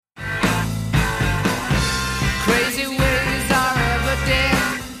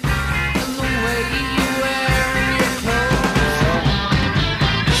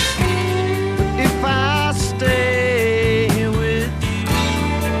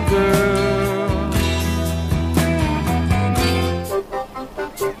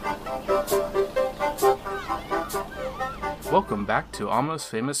Welcome back to Almost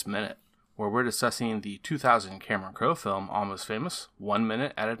Famous Minute, where we're discussing the 2000 Cameron Crowe film Almost Famous, 1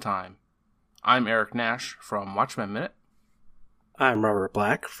 minute at a time. I'm Eric Nash from Watchmen Minute. I'm Robert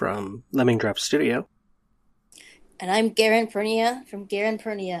Black from Lemming Drop Studio. And I'm Garen Pernia from Garen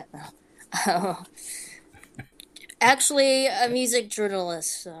Pernia. Actually, a music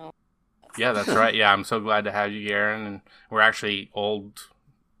journalist, so... Yeah, that's right. Yeah, I'm so glad to have you, Garen. And we're actually old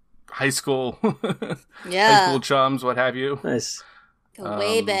high school, high school chums, what have you. Nice. Go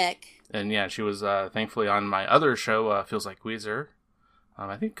way back. And yeah, she was thankfully on my other show, Feels Like Weezer.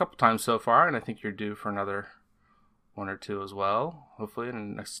 I think a couple times so far, and I think you're due for another one or two as well. Hopefully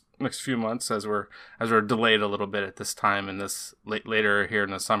in the next few months, as we're delayed a little bit at this time, and this later here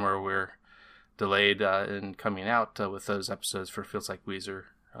in the summer, we're delayed in coming out with those episodes for Feels Like Weezer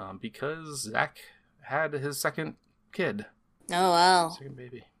because Zach had his second kid. Oh wow! Second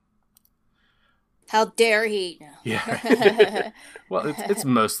baby. How dare he? No. Yeah. Well, it's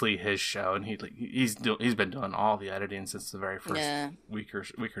mostly his show, and he's been doing all the editing since the very first week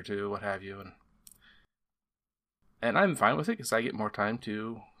or two, what have you, and I'm fine with it because I get more time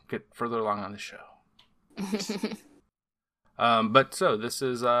to get further along on the show. But so this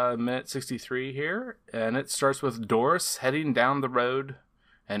is minute 63 here, and it starts with Doris heading down the road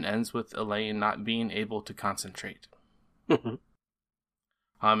and ends with Elaine not being able to concentrate.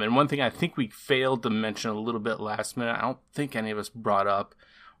 And one thing I think we failed to mention a little bit last minute, I don't think any of us brought up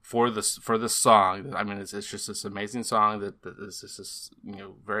for this song. I mean, it's just this amazing song that is just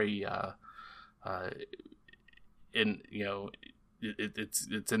very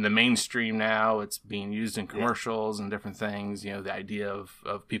it's in the mainstream now. It's being used in commercials and different things. The idea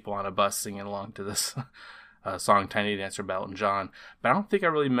of people on a bus singing along to this song "Tiny Dancer" by Elton John. But I don't think I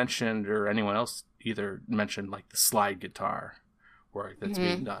really mentioned, or anyone else either mentioned, like the slide guitar work that's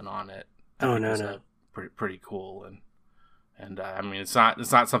being done on it. No. Pretty cool, and I mean it's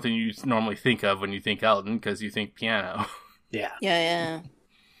not something you normally think of when you think Elton, because you think piano. Yeah.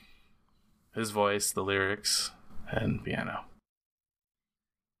 His voice, the lyrics, and piano.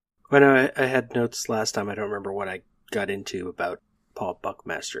 When I had notes last time, I don't remember what I got into about Paul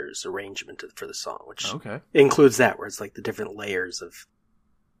Buckmaster's arrangement for the song, which includes that, where it's like the different layers of,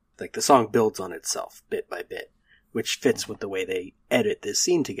 like, the song builds on itself bit by bit, which fits with the way they edit this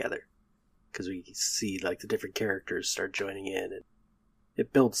scene together. Because we see, like, the different characters start joining in, and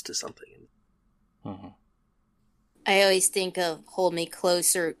it builds to something. Mm-hmm. I always think of Hold Me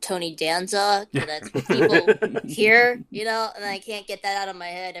Closer, Tony Danza, because that's what people hear, and I can't get that out of my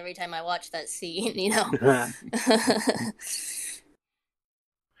head every time I watch that scene,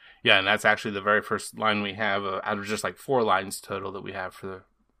 Yeah, and that's actually the very first line we have out of just like 4 lines total that we have for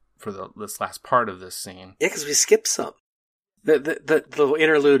this last part of this scene. Yeah, because we skipped some. The little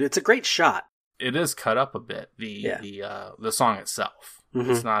interlude, it's a great shot. It is cut up a bit, the song itself. Mm-hmm.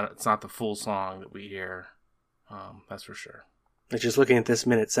 It's not the full song that we hear. That's for sure. Like, just looking at this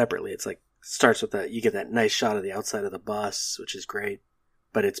minute separately, it's like, starts with you get that nice shot of the outside of the bus, which is great,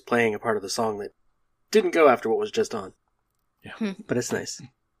 but it's playing a part of the song that didn't go after what was just on. Yeah. But it's nice.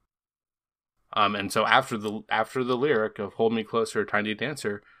 And so after the lyric of "Hold Me Closer, Tiny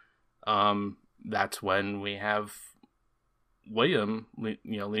Dancer," that's when we have William,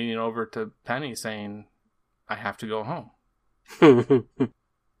 leaning over to Penny saying, "I have to go home."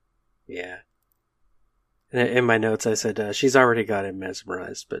 Yeah. In my notes, I said she's already got him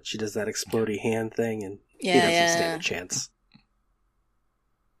mesmerized, but she does that explodey hand thing, and he doesn't stand a chance.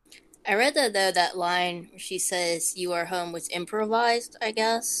 I read that line where she says "You Are Home" was improvised, I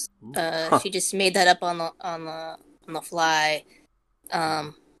guess. She just made that up on the fly.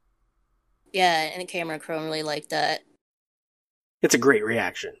 And Cameron Crowe really liked that. It's a great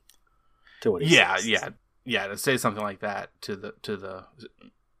reaction to what he says. Yeah. To say something like that to the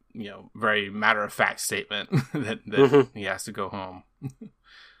very matter-of-fact statement that he has to go home.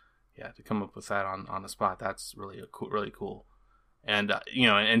 To come up with that on the spot, that's really cool. And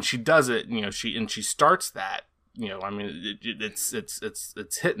and she does it. She starts that. I mean,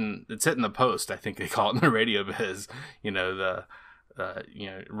 it's hitting the post. I think they call it in the radio biz.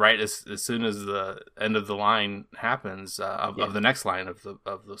 Right as soon as the end of the line happens of the next line of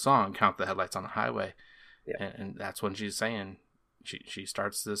the song, "Count the Headlights on the Highway," and that's when she's saying. She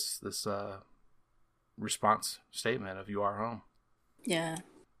starts this response statement of "You are home." Yeah.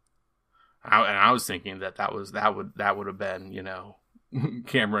 I was thinking that would have been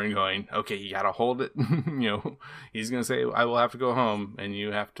Cameron going, "Okay, you gotta hold it." He's gonna say, "I will have to go home," and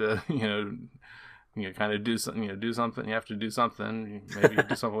you have to kind of do something. Do something. You have to do something. Maybe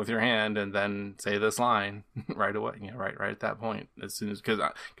do something with your hand, and then say this line right away. Right at that point. As soon as because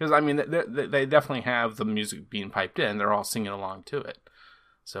I mean they definitely have the music being piped in. They're all singing along to it.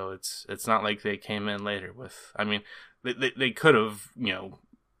 So it's not like they came in later with. I mean, they could have.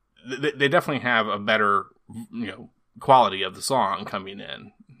 They definitely have a better quality of the song coming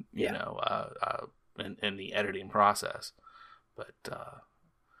in. In the editing process, but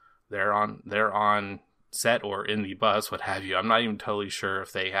they're on set or in the bus, what have you. I'm not even totally sure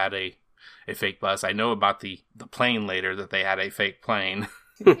if they had a fake bus. I know about the plane later, that they had a fake plane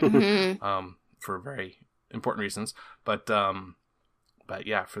for very important reasons. But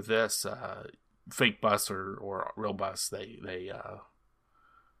yeah, for this fake bus or real bus, they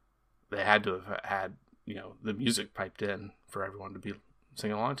had to have had the music piped in for everyone to be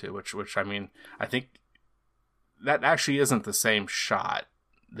singing along to, which I mean, I think that actually isn't the same shot.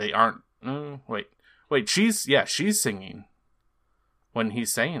 They aren't. Wait. She's singing when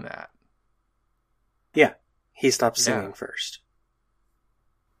he's saying that. Yeah, he stops singing first.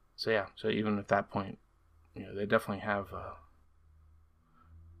 So even at that point, they definitely have.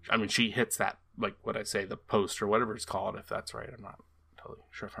 I mean, she hits that, like what I say, the post or whatever it's called, if that's right. I'm not totally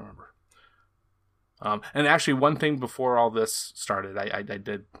sure if I remember. And actually, one thing before all this started, I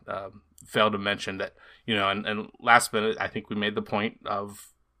did fail to mention that, and last minute, I think we made the point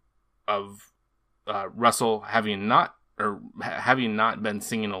of Russell having not been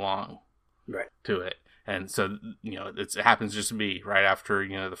singing along to it. And so, it happens just to be right after,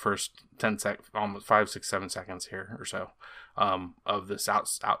 the first 10 almost 5, 6, 7 seconds here or so, of this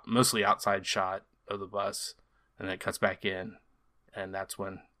mostly outside shot of the bus. And then it cuts back in. And that's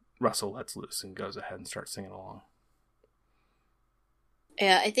when Russell lets loose and goes ahead and starts singing along.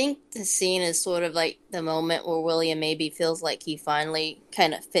 Yeah, I think the scene is sort of like the moment where William maybe feels like he finally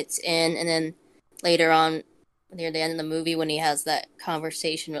kind of fits in, and then later on, near the end of the movie, when he has that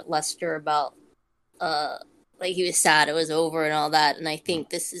conversation with Lester about, like he was sad it was over and all that, and I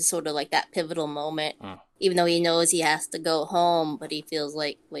think this is sort of like that pivotal moment, even though he knows he has to go home, but he feels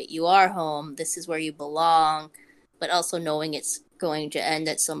like, wait, you are home, this is where you belong, but also knowing it's going to end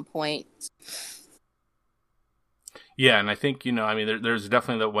at some point. Yeah, and I think, there's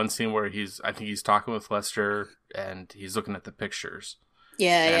definitely that one scene where I think he's talking with Lester and he's looking at the pictures.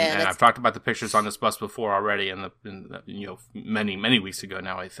 And I've talked about the pictures on this bus before already, in many weeks ago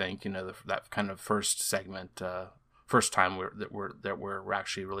now. I think that kind of first segment, first time we're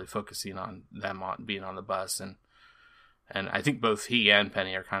actually really focusing on them being on the bus, and I think both he and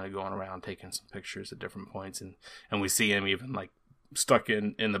Penny are kind of going around taking some pictures at different points, and we see him even like stuck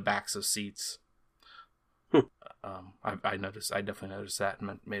in the backs of seats. I definitely noticed that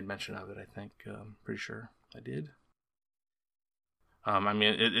and made mention of it. I think, pretty sure I did. I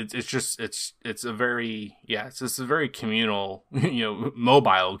mean, it's a very communal,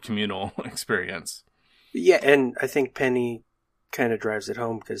 mobile communal experience. Yeah, and I think Penny kind of drives it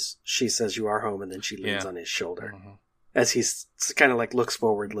home because she says you are home, and then she leans on his shoulder as he's kind of like looks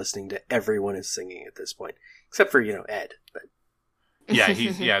forward, listening to everyone is singing at this point, except for Ed. But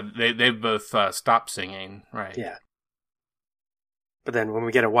yeah, they've both stopped singing, right? Yeah. But then when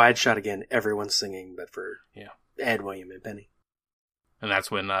we get a wide shot again, everyone's singing, but for Ed, William, and Penny. And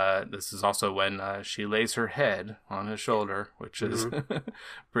that's when, this is also when she lays her head on his shoulder, which is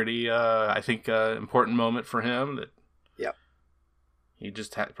pretty, I think, important moment for him. That he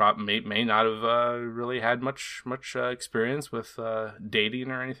just may not have really had much experience with dating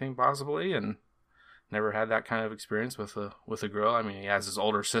or anything, possibly, and never had that kind of experience with a girl. I mean, he has his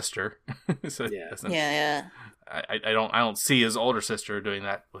older sister, so I don't see his older sister doing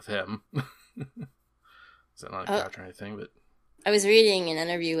that with him. Is that not a couch or anything? But I was reading an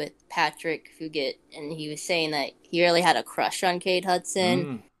interview with Patrick Fugit, and he was saying that he really had a crush on Kate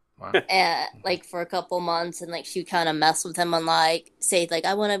Hudson. Wow. Like for a couple months, and like she kind of messed with him on say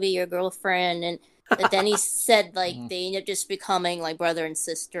I want to be your girlfriend, but then he said they ended up just becoming like brother and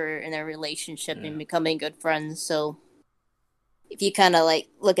sister in their relationship and becoming good friends. So if you kind of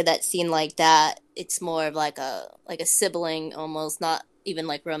look at that scene like that, it's more of like a sibling almost, not even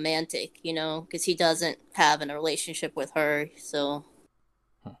like romantic, because he doesn't have a relationship with her. So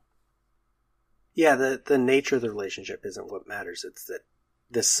yeah, the nature of the relationship isn't what matters. It's that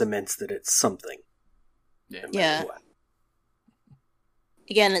this cements that it's something. Yeah.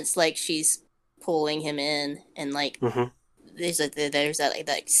 Again, it's like she's pulling him in, and there's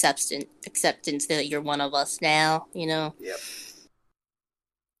that acceptance that you're one of us now. Yep.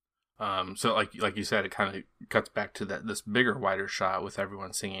 So like you said, it kind of cuts back to this bigger, wider shot with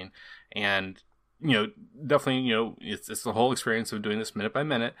everyone singing, and definitely, it's the whole experience of doing this minute by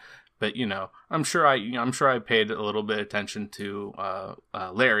minute. But I'm sure I paid a little bit of attention to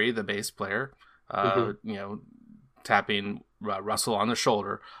Larry, the bass player, tapping Russell on the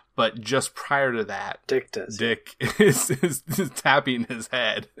shoulder. But just prior to that, Dick is tapping his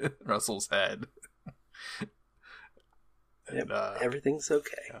head, Russell's head. And, everything's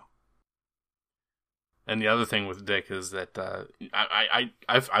okay. Yeah. And the other thing with Dick is that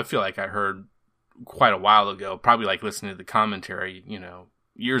I feel like I heard quite a while ago, probably like listening to the commentary,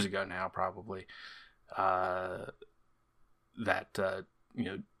 years ago now, probably, that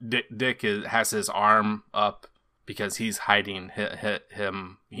Dick has his arm up because he's hiding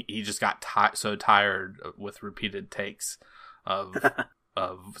him. He just got so tired with repeated takes of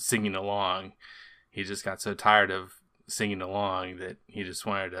singing along. He just got so tired of singing along that he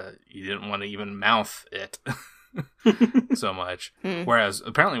didn't want to even mouth it so much. Whereas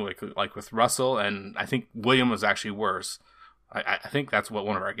apparently like with Russell, and I think William was actually worse. I think that's what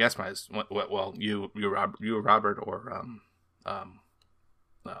one of our guests might. Well, you Robert, or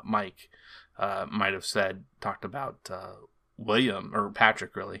Mike might have talked about William, or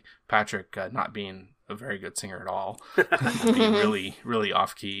Patrick, really. Patrick not being a very good singer at all, being really, really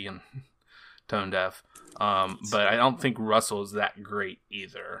off key and tone deaf. But I don't think Russell is that great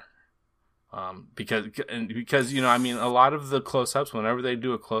either. Because a lot of the close-ups, whenever they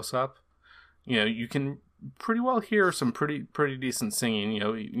do a close-up, you can pretty well hear some pretty decent singing,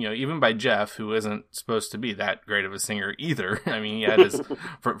 even by Jeff, who isn't supposed to be that great of a singer either. I mean, he had his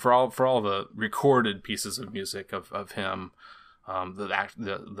for all the recorded pieces of music of him,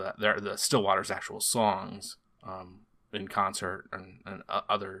 the Stillwater's actual songs in concert and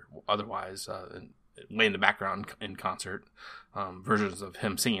otherwise way in the background in concert versions of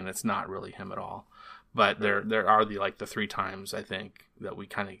him singing. It's not really him at all. But there are the 3 times, I think, that we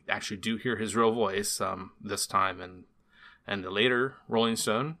kind of actually do hear his real voice, this time and the later Rolling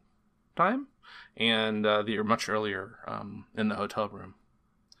Stone time, and the much earlier in the hotel room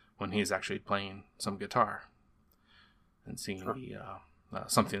when he's actually playing some guitar and singing the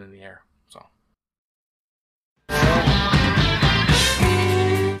Something in the Air. So.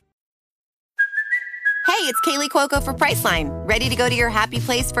 Hey, it's Kaylee Cuoco for Priceline. Ready to go to your happy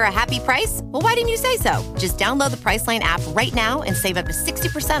place for a happy price? Well, why didn't you say so? Just download the Priceline app right now and save up to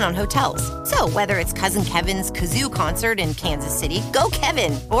 60% on hotels. So whether it's Cousin Kevin's Kazoo Concert in Kansas City, go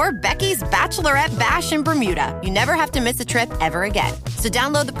Kevin, or Becky's Bachelorette Bash in Bermuda, you never have to miss a trip ever again. So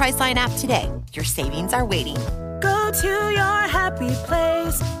download the Priceline app today. Your savings are waiting. Go to your happy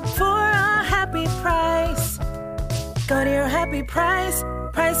place for a happy price. Go to your happy price,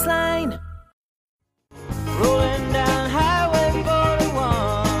 Priceline. Rolling down Highway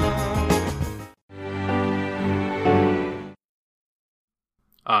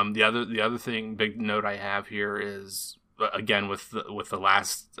 41. The other big note I have here is, again, with the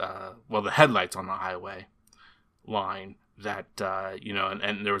last the headlights on the highway line, that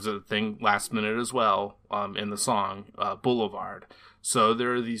and there was a thing last minute as well in the song Boulevard. So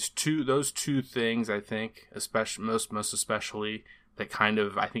there are those two things, I think, especially most especially, that kind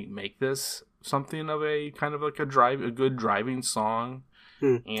of, I think, make this something of a kind of like a good driving song.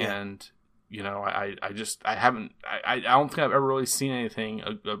 And I don't think I've ever really seen anything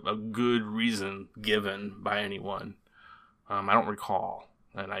a good reason given by anyone. I don't recall,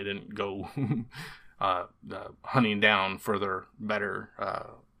 and I didn't go hunting down better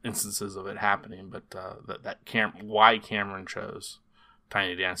instances of it happening. But why Cameron chose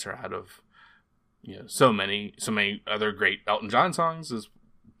Tiny Dancer out of so many other great Elton John songs is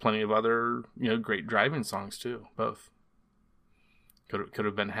plenty of other great driving songs too. Both could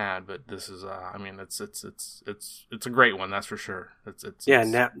have been had, but this is it's a great one, that's for sure.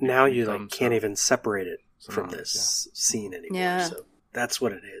 Now you can't even separate it from this scene anymore. Yeah. So that's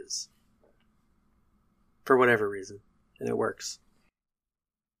what it is, for whatever reason, and it works.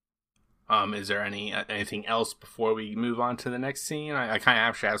 Is there anything else before we move on to the next scene? I kind of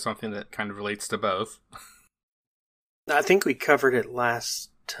actually have something that kind of relates to both. I think we covered it last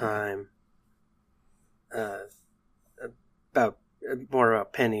time, about more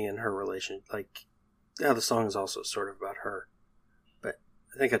about Penny and her relation. Like, now the song is also sort of about her, but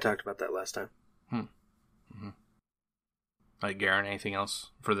I think I talked about that last time. Mm-hmm. Like, Garen, anything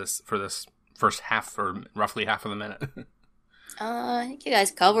else for this first half, or roughly half of the minute? I think you guys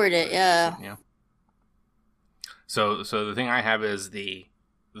covered it. Yeah. So the thing I have is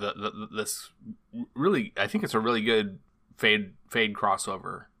this really, I think it's a really good fade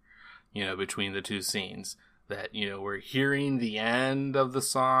crossover, between the two scenes, that, we're hearing the end of the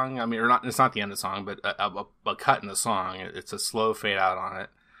song. I mean, it's not the end of the song, but a cut in the song. It's a slow fade out on it.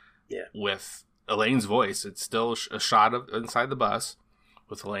 Yeah. With Elaine's voice. It's still a shot of inside the bus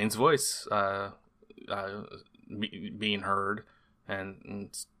with Elaine's voice being heard and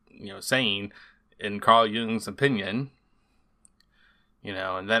saying, in Carl Jung's opinion,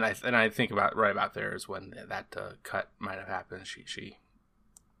 and then I think about right about there is when that cut might have happened. She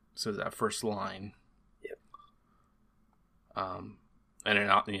says that first line. Yep. And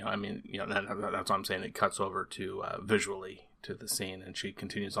that's what I'm saying. It cuts over to visually to the scene, and she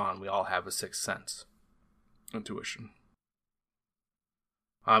continues on. We all have a sixth sense, intuition.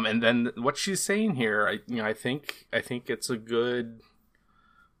 And then what she's saying here, I think it's a good,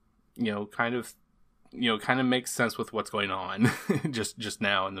 kind of makes sense with what's going on just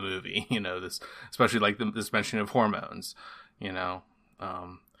now in the movie. This, especially like this mention of hormones,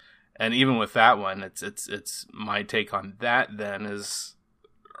 and even with that one, it's my take on that. Then is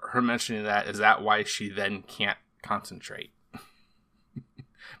her mentioning that, is that why she then can't concentrate?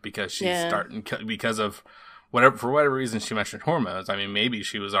 Because she's starting, because of for whatever reason she mentioned hormones. I mean, maybe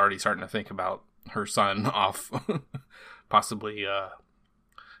she was already starting to think about her son off, possibly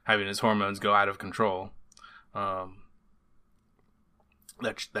having his hormones go out of control. That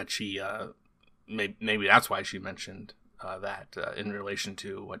she maybe that's why she mentioned that in relation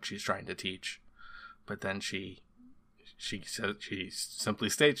to what she's trying to teach. But then she says, she simply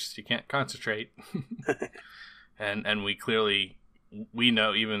states she can't concentrate, and we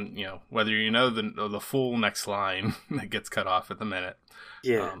know, even whether the full next line that gets cut off at the minute.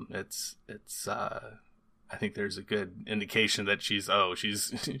 Yeah, it's I think there's a good indication that she's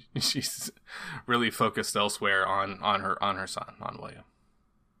really focused elsewhere on her son, on William.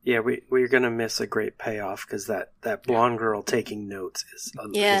 Yeah, we're gonna miss a great payoff, because that blonde girl taking notes is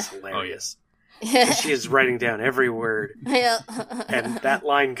hilarious. And she is writing down every word. Yeah. And that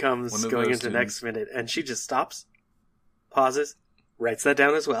line comes going into the next minute, and she just stops, pauses, writes that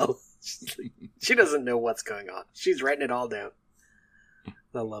down as well. She doesn't know what's going on. She's writing it all down.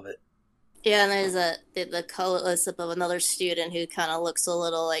 I love it. Yeah, and there's the close up of another student who kind of looks a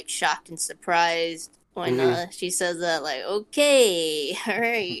little like shocked and surprised when she says that, like, okay, all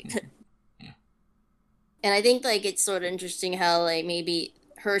right. And I think like it's sort of interesting how like maybe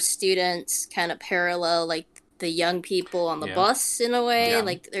her students kind of parallel like the young people on the bus in a way. Yeah.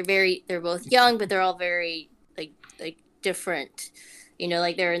 Like they're both young, but they're all very like different.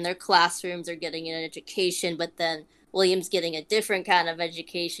 Like they're in their classrooms, they're getting an education, but then William's getting a different kind of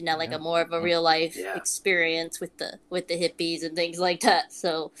education now, like a more of a real life experience with the hippies and things like that.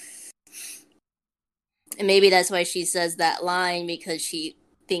 So, and maybe that's why she says that line, because she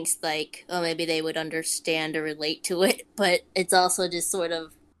thinks like, oh, maybe they would understand or relate to it. But it's also just sort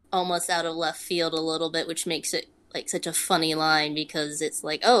of almost out of left field a little bit, which makes it like such a funny line, because it's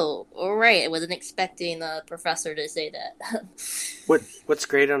like, oh, all right, I wasn't expecting the professor to say that. What's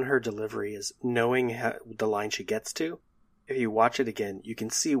great on her delivery is knowing how the line she gets to. If you watch it again, you can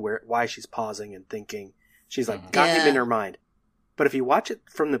see why she's pausing and thinking. She's like got him in her mind. But if you watch it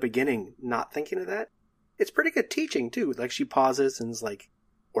from the beginning, not thinking of that, it's pretty good teaching too. Like she pauses and is like,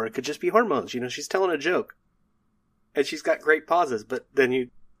 or it could just be hormones. She's telling a joke, and she's got great pauses. But then you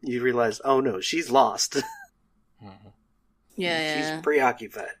realize, oh no, she's lost. Yeah, she's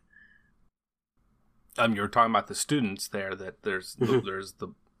preoccupied. You're talking about the students there. That there's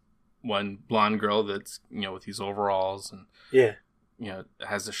the one blonde girl that's with these overalls and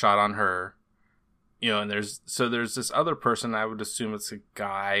has a shot on her. And there's this other person. I would assume it's a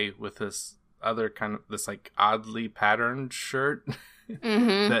guy with this other kind of this like oddly patterned shirt.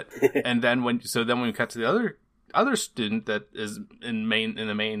 That, and then when we cut to the other student that is in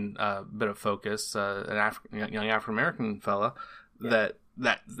the main bit of focus, an young African American fella, that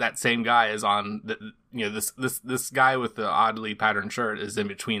same guy is on this guy with the oddly patterned shirt is in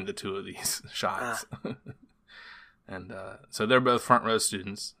between the two of these shots. And so they're both front row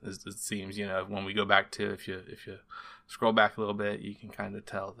students, as it seems. When we go back to, if you scroll back a little bit, you can kind of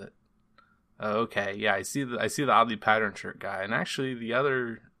tell that. Oh, okay, yeah, I see the oddly patterned shirt guy, and actually the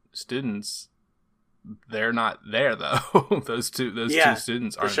other students, they're not there though. those two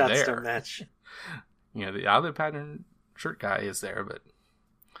students aren't there. The shots don't match. The oddly patterned shirt guy is there, but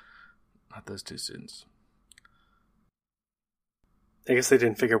not those two students. I guess they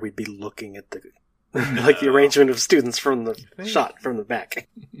didn't figure we'd be looking at the the arrangement of students from the shot from the back.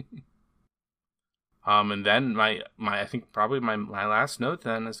 And then my I think probably my last note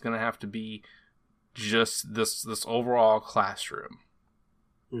then is going to have to be just this overall classroom.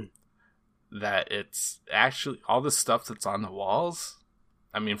 That it's actually all the stuff that's on the walls.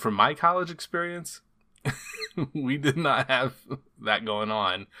 I mean, from my college experience, we did not have that going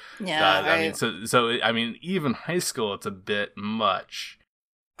on. Yeah, I mean, so I mean, even high school, it's a bit much.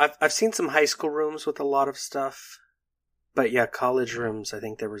 I've seen some high school rooms with a lot of stuff, but yeah, college rooms. I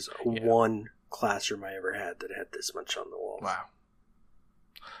think there was one classroom I ever had that had this much on the walls. Wow.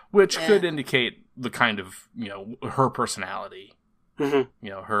 Which could indicate the kind of, her personality,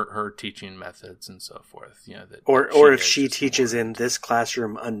 her teaching methods and so forth. Or if she teaches in this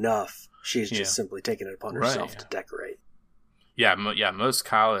classroom enough, she's just simply taking it upon herself to decorate. Yeah, most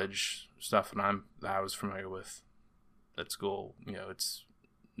college stuff that I was familiar with at school, it's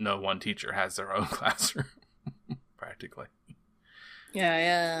no one teacher has their own classroom, practically.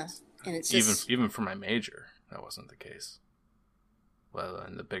 Yeah. And it's just... Even for my major, that wasn't the case. Well,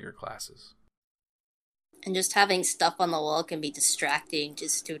 in the bigger classes. And just having stuff on the wall can be distracting to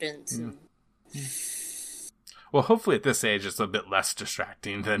students. Well, hopefully at this age it's a bit less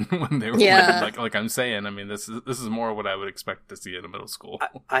distracting than when they were like I'm saying. I mean, this is more what I would expect to see in a middle school.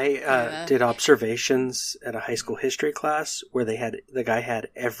 I did observations at a high school history class where the guy had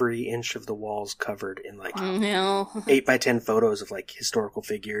every inch of the walls covered in 8x10 photos of historical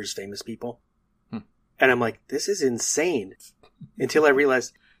figures, famous people. And I'm like, this is insane. Until I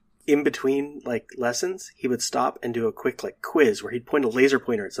realized in between lessons, he would stop and do a quick quiz where he'd point a laser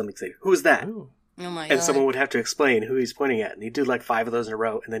pointer at something and say, "Who's that?" Ooh. Oh my God. And someone would have to explain who he's pointing at. And he'd do 5 of those in a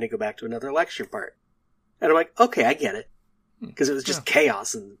row, and then he'd go back to another lecture part. And I'm like, okay, I get it. Because it was just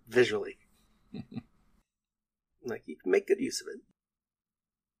chaos and visually. You can make good use of it.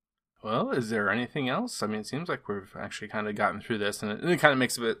 Well, is there anything else? I mean, it seems like we've actually kind of gotten through this, and it kind of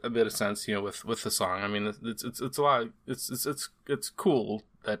makes a bit of sense, with the song. I mean, it's a lot. It's cool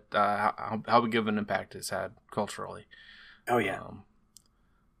that how big of an impact it's had culturally. Oh yeah.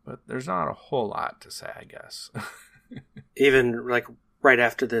 But there's not a whole lot to say, I guess. Even right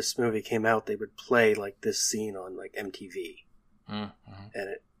after this movie came out, they would play this scene on MTV, and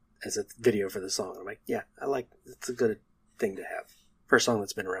it as a video for the song. I'm like, yeah, it's a good thing to have for a song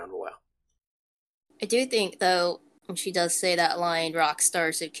that's been around a while. I do think, though, when she does say that line, "Rock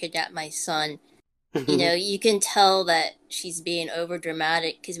stars have kidnapped my son," you can tell that she's being over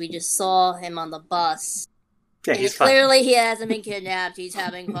dramatic because we just saw him on the bus. Yeah, he's fine. Clearly he hasn't been kidnapped. He's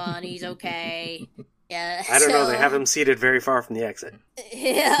having fun. He's okay. Yeah. I don't know. They have him seated very far from the exit.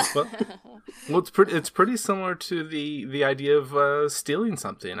 Yeah. Well, it's pretty similar to the idea of stealing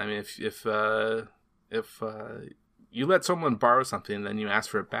something. I mean, if you let someone borrow something and then you ask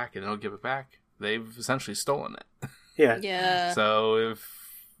for it back and they'll give it back, they've essentially stolen it. Yeah. Yeah. So if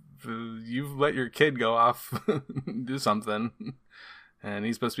you let your kid go off do something and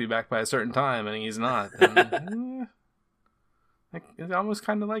he's supposed to be back by a certain time and he's not, then it almost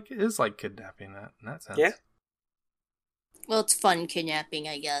kind of is like kidnapping in that sense. Yeah. Well, it's fun kidnapping,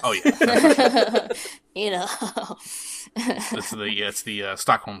 I guess. Oh yeah. It's the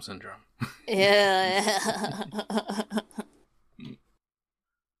Stockholm syndrome. Yeah.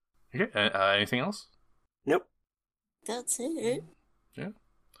 Okay. Anything else? Nope. That's it. Yeah.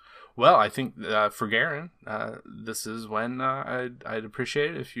 Well, I think for Garen, this is when I'd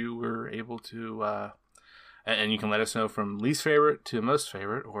appreciate it if you were able to, and you can let us know from least favorite to most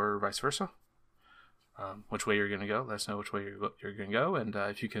favorite, or vice versa. Which way you're going to go. Let us know which way you're going to go, and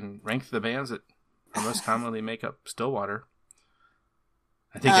if you can rank the bands that most commonly make up Stillwater.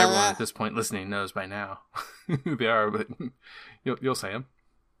 I think everyone at this point listening knows by now who they are, but you'll say them.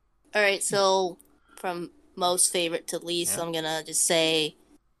 All right, so from most favorite to least, I'm going to just say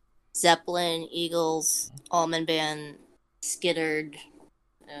Zeppelin, Eagles, Allman Band, Skittered.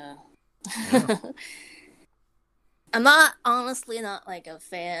 Yeah. I'm honestly not a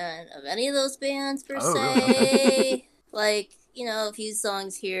fan of any of those bands per se. Really? A few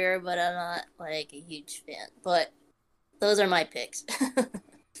songs here, but I'm not a huge fan. But those are my picks.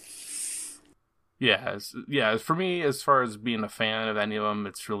 Yeah. For me, as far as being a fan of any of them,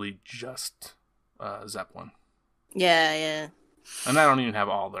 it's really just Zeppelin. Yeah. And I don't even have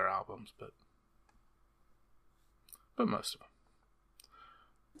all their albums, but most of them.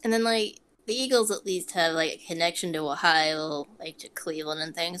 And then the Eagles at least have a connection to Ohio, to Cleveland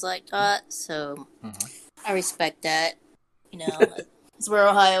and things like that. So I respect that. It's where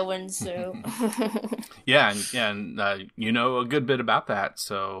Ohio wins. So yeah, and you know a good bit about that.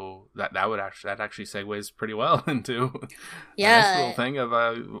 So that actually segues pretty well into a nice little thing of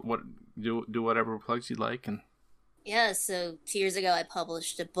do whatever plugs you'd like. And yeah, so 2 years ago I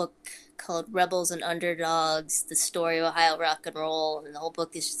published a book called Rebels and Underdogs, The Story of Ohio Rock and Roll, and the whole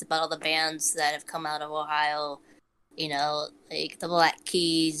book is just about all the bands that have come out of Ohio, the Black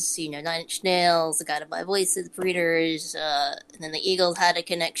Keys, 9 Inch Nails, The Guided by Voices, Breeders, and then the Eagles had a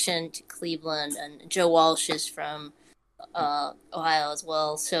connection to Cleveland, and Joe Walsh is from Ohio as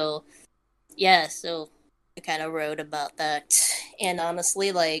well, so yeah, so I kind of wrote about that, And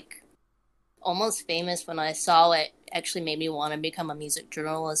honestly, like, Almost Famous, when I saw it, actually made me want to become a music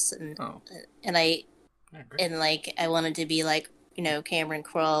journalist. And I wanted to be like, Cameron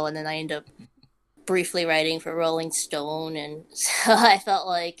Crowe, and then I ended up briefly writing for Rolling Stone, and so I felt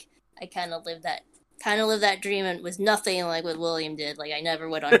like I kind of lived that dream, and it was nothing like what William did. Like, I never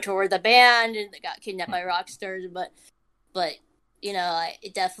went on tour with the band and got kidnapped by rock stars, but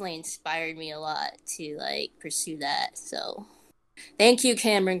it definitely inspired me a lot to like pursue that. So thank you,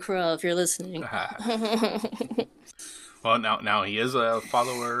 Cameron Crowe, if you're listening. Well, now he is a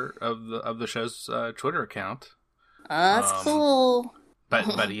follower of the show's Twitter account. That's cool.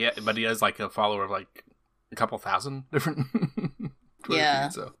 But he has like a follower of like a couple thousand different Twitter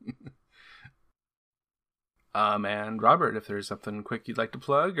feeds, so. And Robert, if there's something quick you'd like to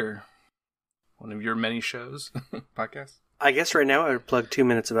plug, or one of your many shows, podcasts? I guess right now I would plug 2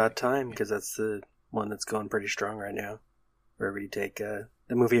 Minutes About Time, because that's the one that's going pretty strong right now. Wherever you take the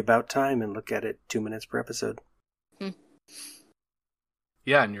movie About Time and look at it 2 minutes per episode.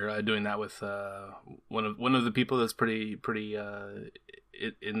 Yeah, and you're doing that with one of the people that's pretty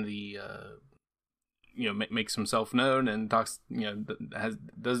in the makes himself known and talks,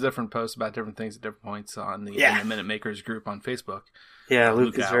 does different posts about different things at different points in the Minute Makers group on Facebook. Yeah,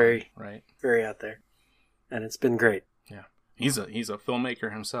 Luke is Allen, very out there, and it's been great. Yeah, he's a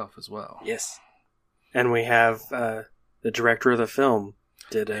filmmaker himself as well. Yes, and we have the director of the film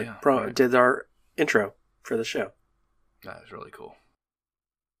did our intro for the show. That is really cool.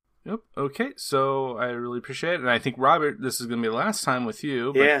 Yep. Okay, so I really appreciate it, and I think, Robert, this is going to be the last time with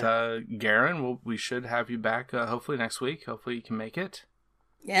you. But Garen, we should have you back hopefully next week. Hopefully you can make it.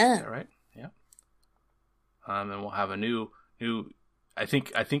 Yeah. Is that right? Yeah. And we'll have a new. I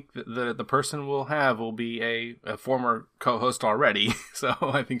think the person we'll have will be a former co-host already, so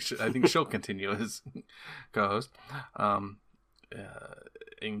I think she'll continue as co-host.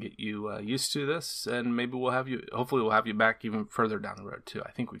 And get you used to this, and maybe hopefully we'll have you back even further down the road too. I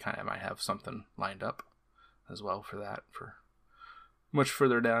think we kind of might have something lined up as well for that, for much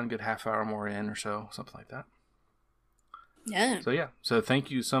further down, get half hour more in or so, something like that. Yeah. So thank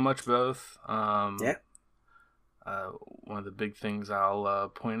you so much both. Yeah. One of the big things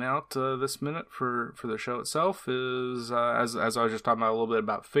I'll point out this minute for the show itself is, as I was just talking about a little bit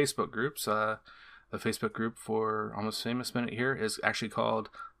about Facebook groups, the Facebook group for Almost Famous Minute here is actually called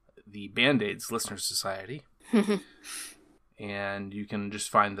the Band-Aids Listener Society. And you can just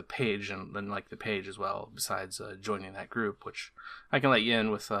find the page and then like the page as well, besides joining that group, which I can let you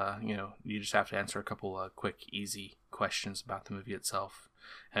in with, you just have to answer a couple quick, easy questions about the movie itself.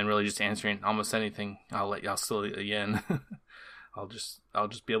 And really just answering almost anything, I'll still let you in. I'll just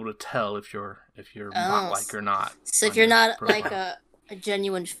be able to tell if you're bot-like or not. So if you're not profile. Like a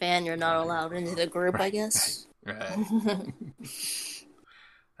genuine fan, you're not allowed into the group, right, I guess. Right.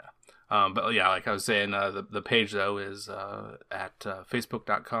 But yeah, like I was saying, the page though is at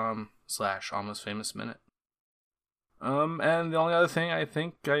facebook.com/almostfamousminute. And the only other thing I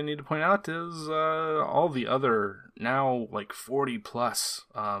think I need to point out is all the other now like 40 plus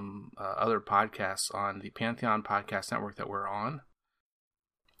other podcasts on the Pantheon Podcast Network that we're on,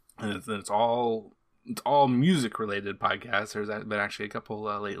 and it's all music related podcasts. There's been actually a couple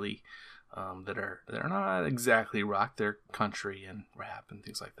lately that are not exactly rock, they're country and rap and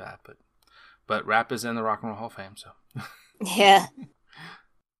things like that, but rap is in the Rock and Roll Hall of Fame, so yeah.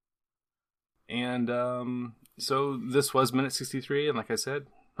 And so this was minute 63, and like I said,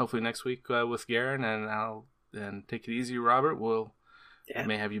 hopefully next week with Garen, and take it easy, Robert.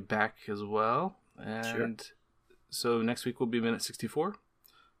 May have you back as well, and so next week will be minute 64,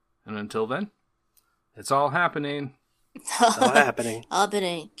 and until then, it's all happening. Happening.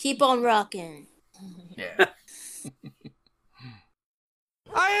 Keep on rocking. Yeah.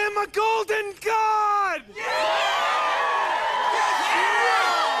 I am a golden god!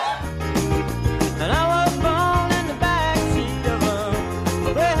 And I was born in the backseat of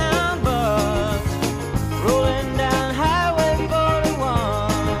a Greyhound bus, rolling down Highway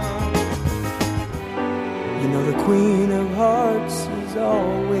 41. You know the Queen of Hearts is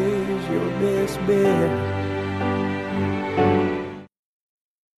always your best bet.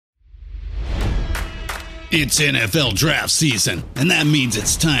 It's NFL draft season, and that means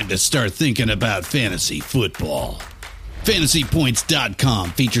it's time to start thinking about fantasy football.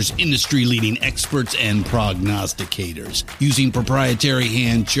 FantasyPoints.com features industry-leading experts and prognosticators using proprietary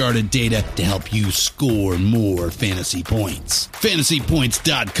hand-charted data to help you score more fantasy points.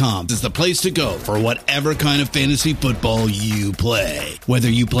 FantasyPoints.com is the place to go for whatever kind of fantasy football you play. Whether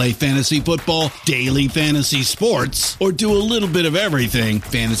you play fantasy football, daily fantasy sports, or do a little bit of everything,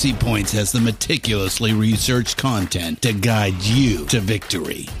 Fantasy Points has the meticulously researched content to guide you to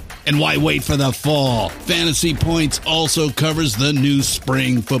victory. And why wait for the fall? Fantasy Points also covers the new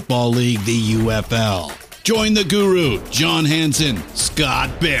spring football league, the UFL. Join the guru, John Hansen,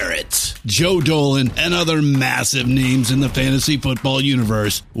 Scott Barrett, Joe Dolan, and other massive names in the fantasy football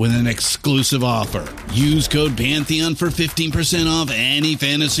universe with an exclusive offer. Use code Pantheon for 15% off any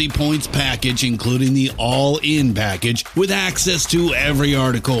Fantasy Points package, including the all-in package, with access to every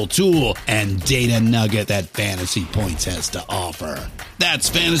article, tool, and data nugget that Fantasy Points has to offer.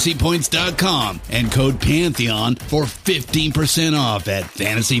 That's FantasyPoints.com and code Pantheon for 15% off at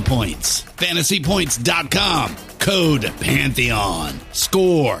Fantasy Points. FantasyPoints.com, code Pantheon.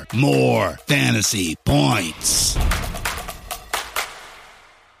 Score more fantasy points.